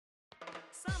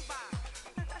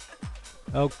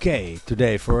Okay,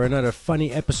 today for another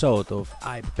funny episode of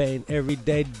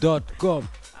ipainteveryday.com.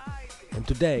 And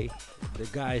today, the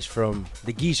guys from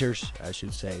the geezers, I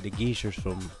should say, the geezers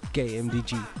from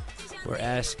kmdg were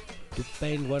asked to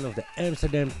paint one of the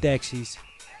Amsterdam taxis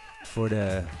for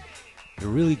the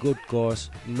really good cause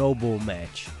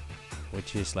nobelematch,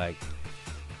 which is like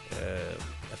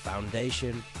a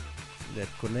foundation that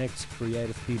connects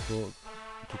creative people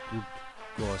to good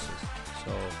causes.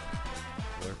 So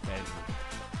we're painting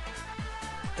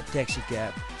a taxi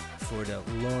cab for the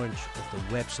launch of the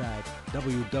website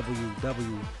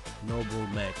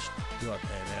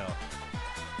www.nobelematch.nl.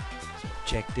 So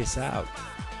check this out.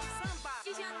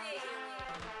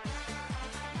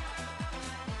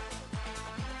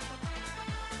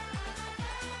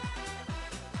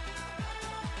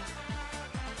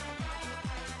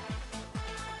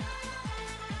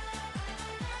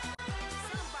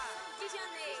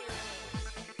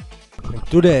 And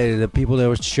today the people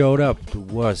that showed up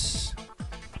was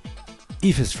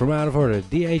Yves from Out of Order,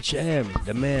 DHM,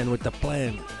 the man with the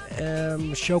plan,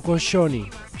 Shoko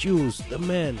Shoni, Juice, the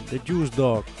man, the Juice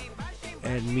Dog,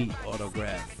 and me,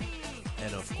 Ottograph,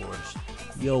 and of course,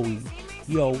 Yo,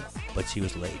 but she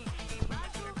was late.